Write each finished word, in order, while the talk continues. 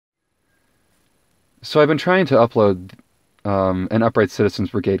So I've been trying to upload an Upright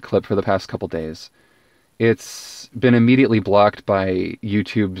Citizens Brigade clip for the past couple days. It's been immediately blocked by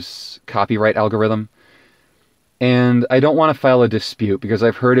YouTube's copyright algorithm. And I don't want to file a dispute because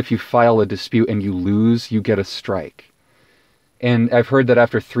I've heard if you file a dispute and you lose, you get a strike. And I've heard that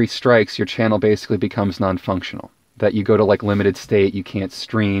after 3 strikes, your channel basically becomes non-functional. That you go to like limited state, you can't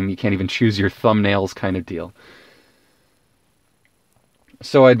stream, you can't even choose your thumbnails kind of deal.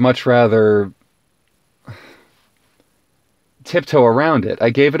 So I'd much rather tiptoe around it. I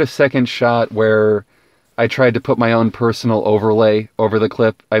gave it a second shot where I tried to put my own personal overlay over the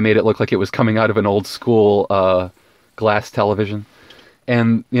clip. I made it look like it was coming out of an old school glass television.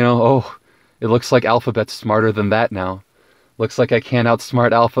 And, you know, oh, it looks like Alphabet's smarter than that now. Looks like I can't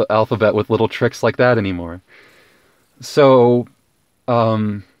outsmart Alphabet with little tricks like that anymore. So,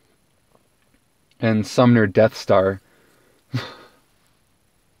 and Sumner Deathstar,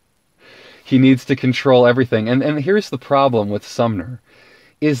 he needs to control everything. And here's the problem with Sumner,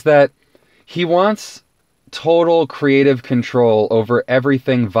 is that he wants total creative control over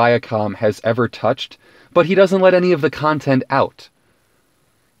everything Viacom has ever touched, but he doesn't let any of the content out.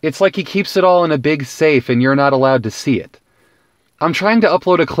 It's like he keeps it all in a big safe and you're not allowed to see it. I'm trying to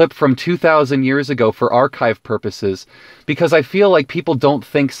upload a clip from 2,000 years ago for archive purposes because I feel like people don't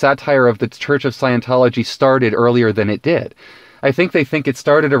think satire of the Church of Scientology started earlier than it did. I think they think it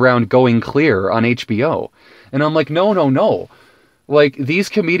started around Going Clear on HBO. And I'm like, no, no, no. Like, these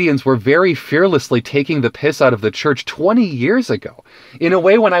comedians were very fearlessly taking the piss out of the church 20 years ago. In a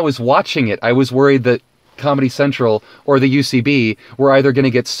way, when I was watching it, I was worried that Comedy Central or the UCB were either going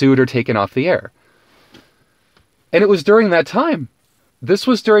to get sued or taken off the air. And it was during that time. This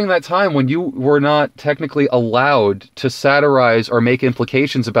was during that time when you were not technically allowed to satirize or make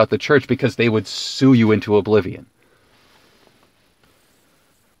implications about the church because they would sue you into oblivion.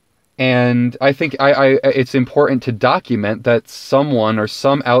 And I think it's important to document that someone or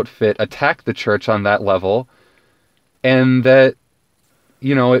some outfit attacked the church on that level, and that,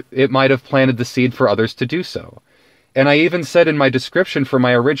 you know, it might have planted the seed for others to do so. And I even said in my description for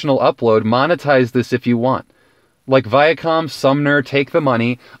my original upload, monetize this if you want. Like Viacom, Sumner, take the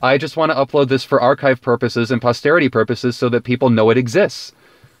money. I just want to upload this for archive purposes and posterity purposes so that people know it exists.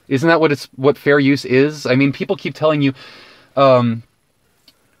 Isn't that what fair use is? I mean, people keep telling you,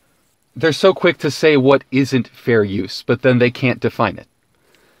 they're so quick to say what isn't fair use, but then they can't define it.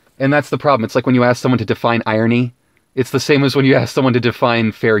 And that's the problem. It's like when you ask someone to define irony, it's the same as when you ask someone to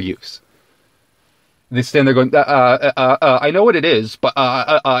define fair use. They stand there going, I know what it is, but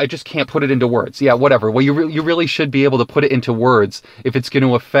I just can't put it into words. Yeah, whatever. Well, you really should be able to put it into words if it's going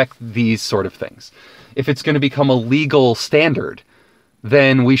to affect these sort of things. If it's going to become a legal standard,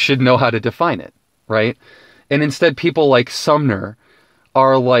 then we should know how to define it, right? And instead, people like Sumner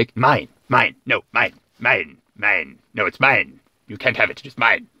are like, mine, no, mine, no, it's mine. You can't have it, it's just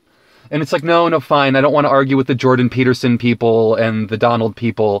mine. And it's like, no, fine. I don't want to argue with the Jordan Peterson people and the Donald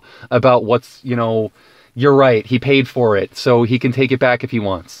people about what's, you know, you're right. He paid for it, so he can take it back if he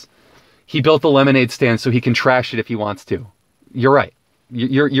wants. He built the lemonade stand so he can trash it if he wants to. You're right.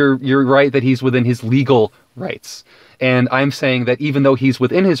 You're right that he's within his legal rights. And I'm saying that even though he's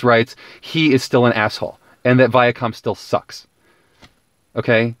within his rights, he is still an asshole. And that Viacom still sucks.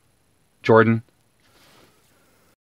 Okay? Jordan?